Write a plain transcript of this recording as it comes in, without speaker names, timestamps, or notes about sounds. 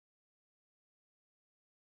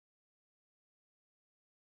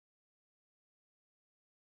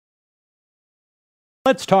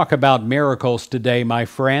Let's talk about miracles today, my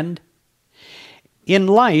friend. In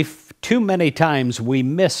life, too many times we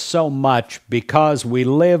miss so much because we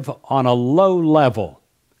live on a low level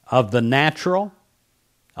of the natural,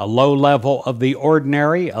 a low level of the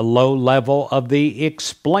ordinary, a low level of the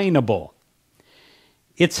explainable.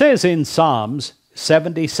 It says in Psalms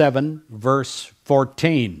 77, verse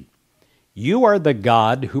 14, "You are the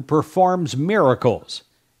God who performs miracles.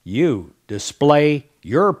 You display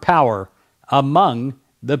your power among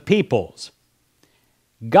the peoples."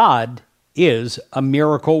 God is a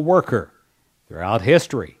miracle worker. Throughout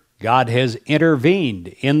history, God has intervened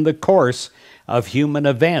in the course of human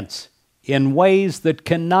events in ways that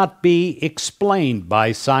cannot be explained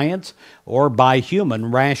by science or by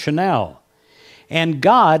human rationale. And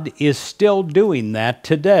God is still doing that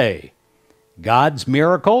today. God's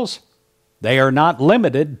miracles, they are not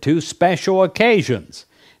limited to special occasions,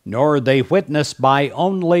 nor are they witnessed by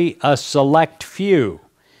only a select few.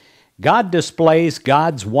 God displays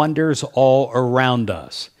God's wonders all around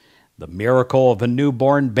us. The miracle of a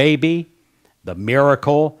newborn baby, the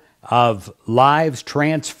miracle of lives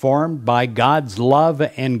transformed by God's love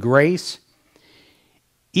and grace.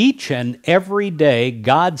 Each and every day,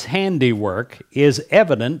 God's handiwork is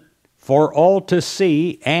evident for all to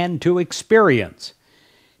see and to experience.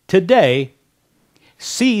 Today,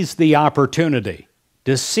 seize the opportunity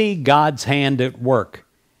to see God's hand at work.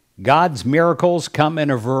 God's miracles come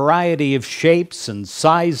in a variety of shapes and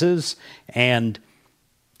sizes, and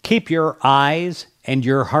keep your eyes and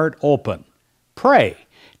your heart open. Pray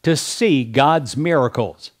to see God's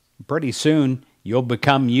miracles. Pretty soon, you'll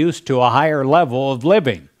become used to a higher level of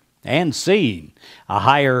living and seeing, a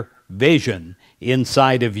higher vision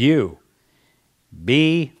inside of you.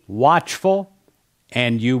 Be watchful,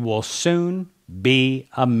 and you will soon be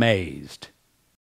amazed.